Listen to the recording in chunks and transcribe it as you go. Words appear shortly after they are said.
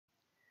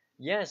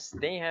Yes,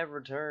 they have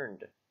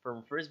returned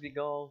from frisbee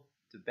golf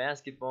to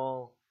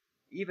basketball,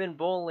 even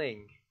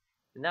bowling.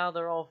 Now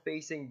they're all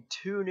facing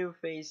two new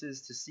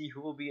faces to see who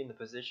will be in the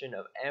position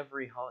of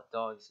every hot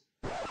dog's.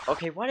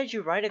 Okay, why did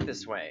you write it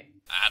this way?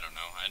 I don't know.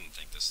 I didn't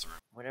think this through.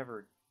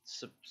 Whatever.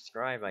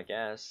 Subscribe, I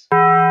guess.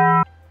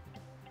 Starboy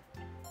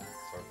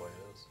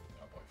is.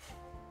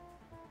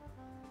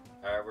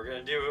 Alright, we're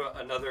gonna do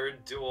another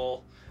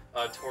duel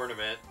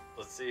tournament.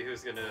 Let's see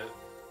who's gonna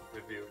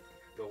review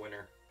the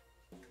winner.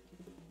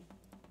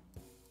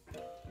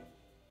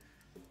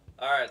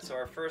 Alright, so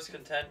our first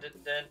contestant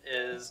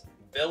is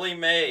Billy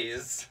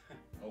Mays.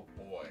 Oh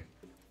boy.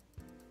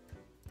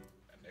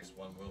 And next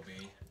one will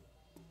be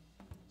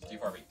Steve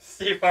Harvey.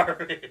 Steve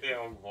Harvey.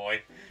 Oh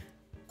boy.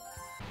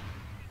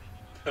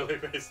 Billy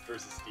Mays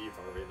versus Steve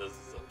Harvey. This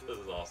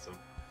is awesome.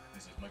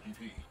 This is Mikey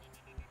P.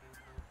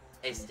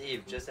 Hey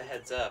Steve, just a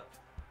heads up.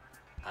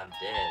 I'm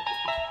dead.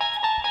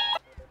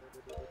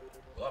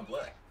 Well, I'm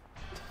black.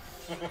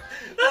 That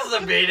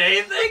doesn't mean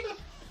anything.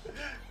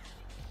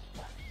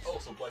 Oh,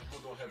 so black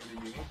people don't have any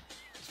meaning?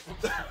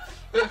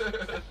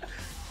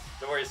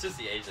 Don't worry, it's just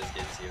the age that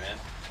gets you, man.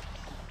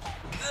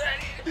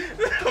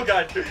 Oh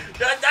god.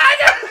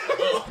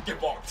 Oh, get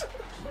bonked.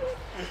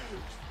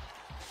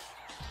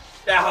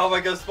 Yeah, how am I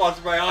gonna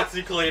sponsor my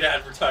OxyClean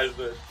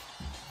advertisement?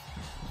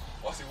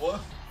 Oxy what?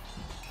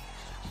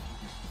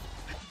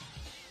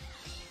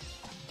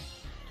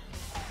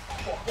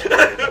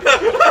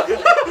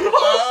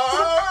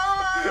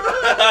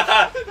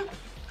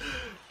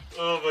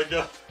 Oh my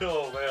god.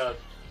 Oh man.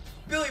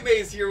 Billy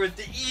Mays here with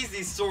the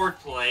easy sword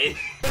play.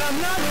 But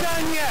I'm not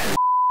done yet!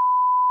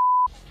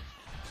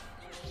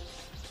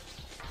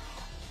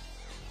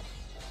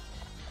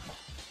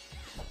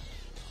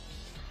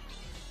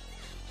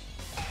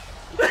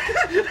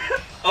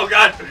 Oh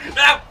god!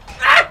 No!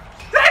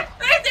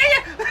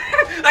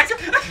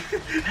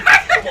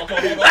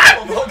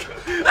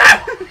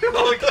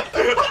 Oh my god!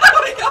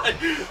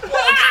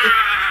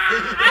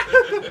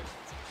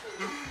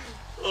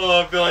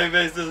 Oh, Billy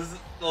Mays is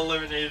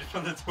eliminated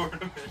from the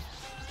tournament.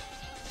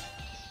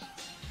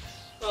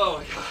 Oh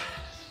my god.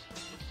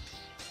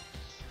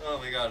 Oh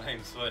my god,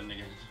 I'm sweating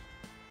again.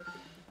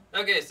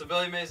 Okay, so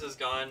Billy Mays is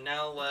gone.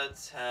 Now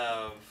let's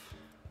have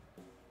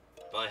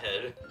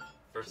Butthead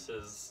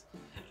versus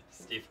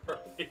Steve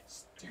Harvey.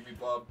 Stevie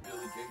Bob,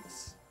 Billy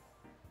Gates.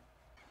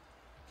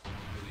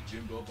 Billy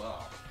Jimbo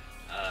Bob.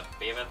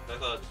 Beavis,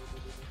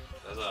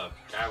 there's a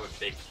guy with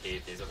big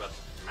teeth. He's about to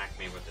smack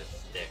me with his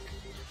stick.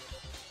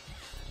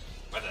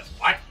 With his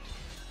what?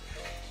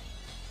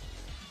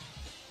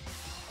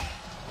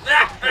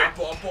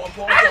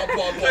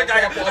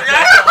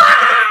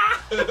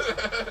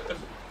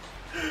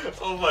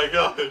 Oh my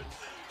god.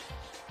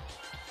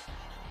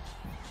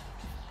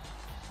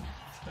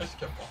 I just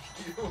kept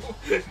watching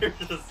you.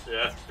 Just,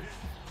 yeah.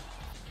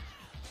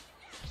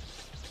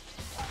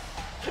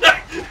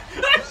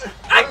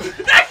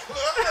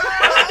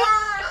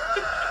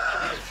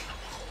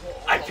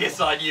 I piss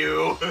on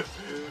you.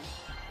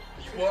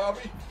 You want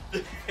me?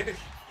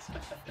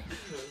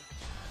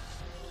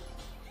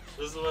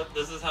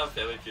 This is how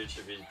Family Feud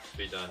should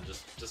be done.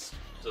 Just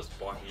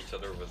blocking each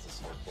other with a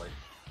sword blade.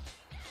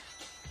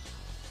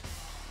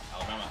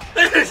 Alabama.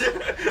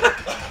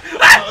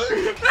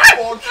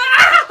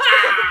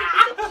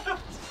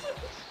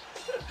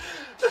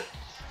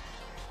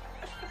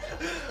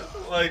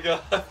 Oh my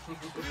god.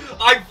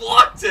 I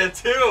blocked it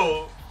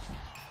too!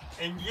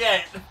 And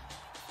yet...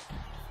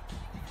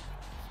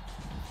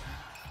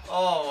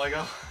 Oh my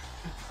god.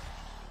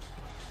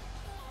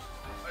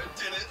 I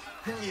did it.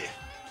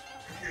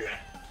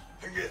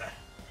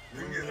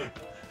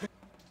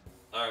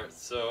 Alright,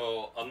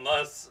 so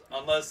unless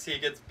he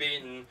gets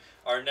beaten,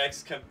 our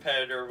next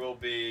competitor will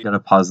be... Gotta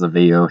pause the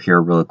video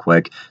here real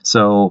quick.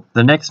 So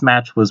the next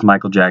match was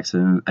Michael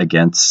Jackson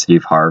against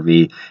Steve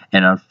Harvey,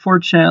 and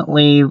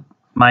unfortunately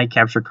my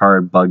capture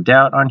card bugged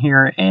out on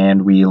here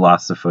and we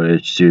lost the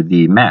footage to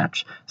the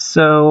match.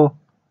 So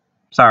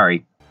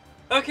sorry.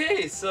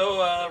 Okay,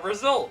 so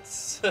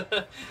results.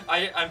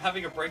 I'm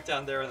having a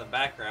breakdown there in the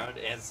background,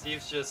 and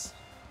Steve's just...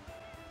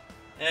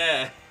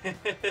 Yeah. I'm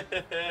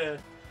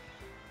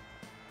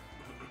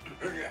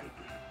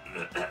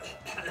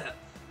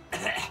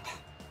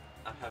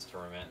having a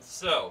tournament.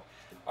 So,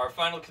 our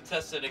final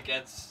contestant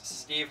against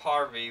Steve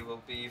Harvey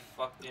will be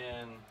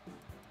fucking...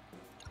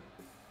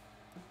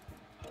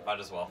 Might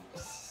as well.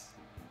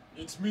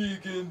 It's me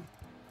again.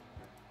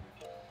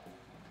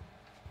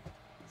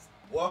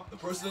 What? The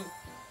president?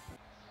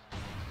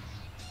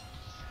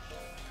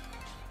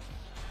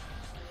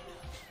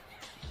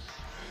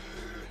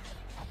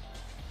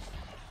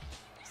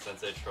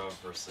 Sensei Trump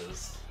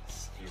versus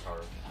Steve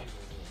Harvey.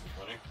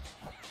 Funny.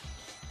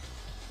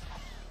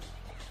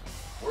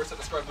 Words that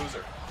describe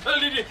loser.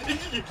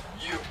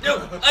 You.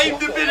 No, I'm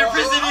the better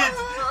president!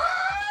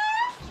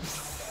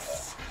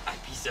 I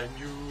piece on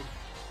you.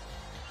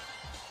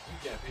 You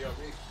can't pee on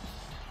me.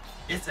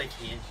 Yes, I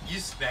can. You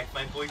smacked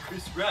my boy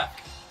Chris Rock.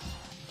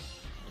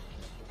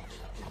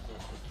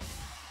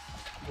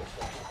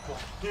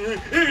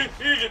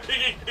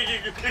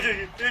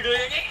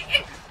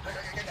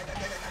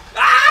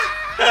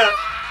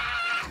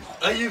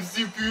 I am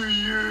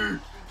superior.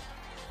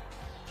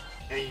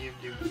 I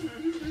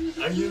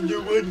am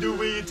the one, the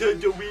way you touch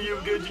the way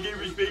I'm going to get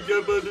respect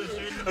up on the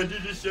street. Under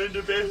the sun,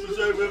 the bastard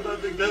son went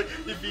on the clock,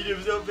 defeat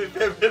himself and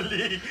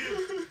family.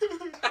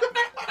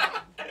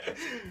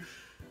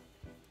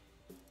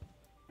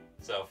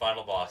 So,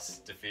 final boss,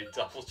 defeat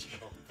Double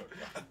Jump.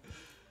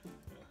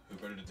 Who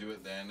better to do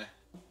it than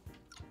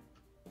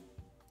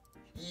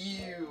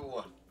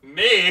you?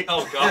 Me?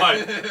 Oh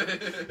god.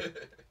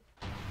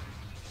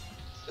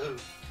 Oh,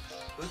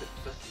 who the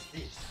fuck is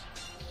this?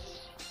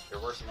 They're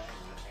worse than I am in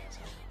the pants.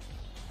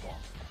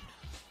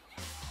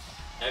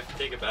 I have to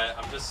take a bet.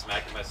 I'm just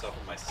smacking myself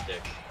with my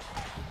stick.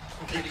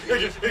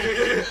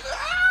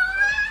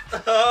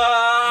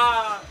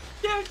 Ah!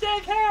 You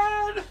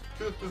dickhead!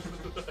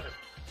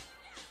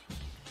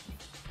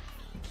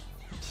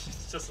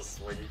 It's just a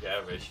swinging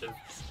animation.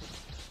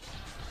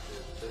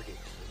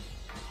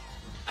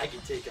 I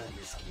can take on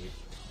this kid.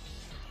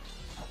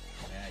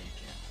 Yeah, you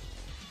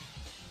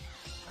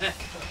can.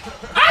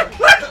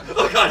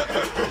 Oh god!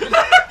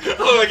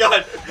 Oh my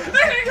god!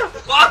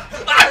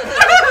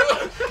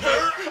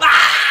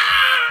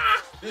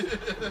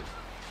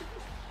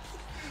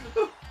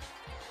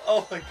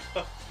 Oh my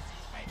god!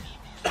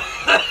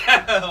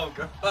 Oh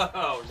god!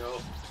 Oh no!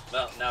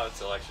 Now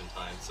it's election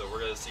time, so we're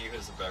gonna see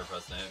who's the better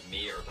president,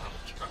 me or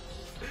Donald Trump.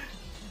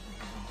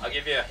 I'll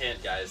give you a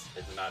hint, guys.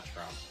 It's not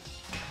Trump.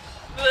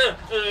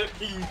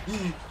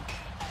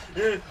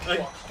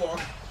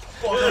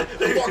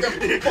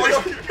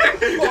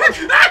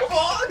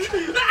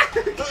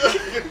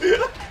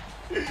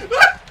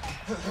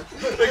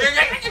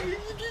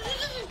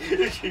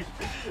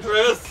 We're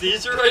in a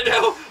seizure right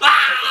now.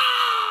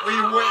 We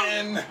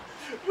win!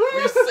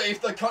 We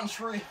saved the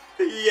country!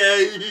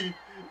 Yay!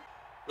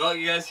 Well,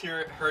 you guys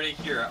heard it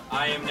here.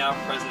 I am now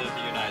president of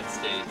the United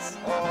States.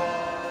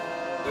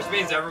 Which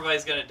means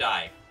everybody's gonna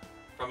die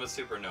from a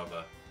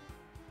supernova.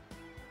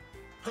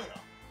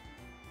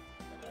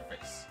 Another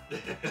face.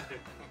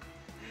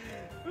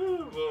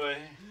 Oh boy.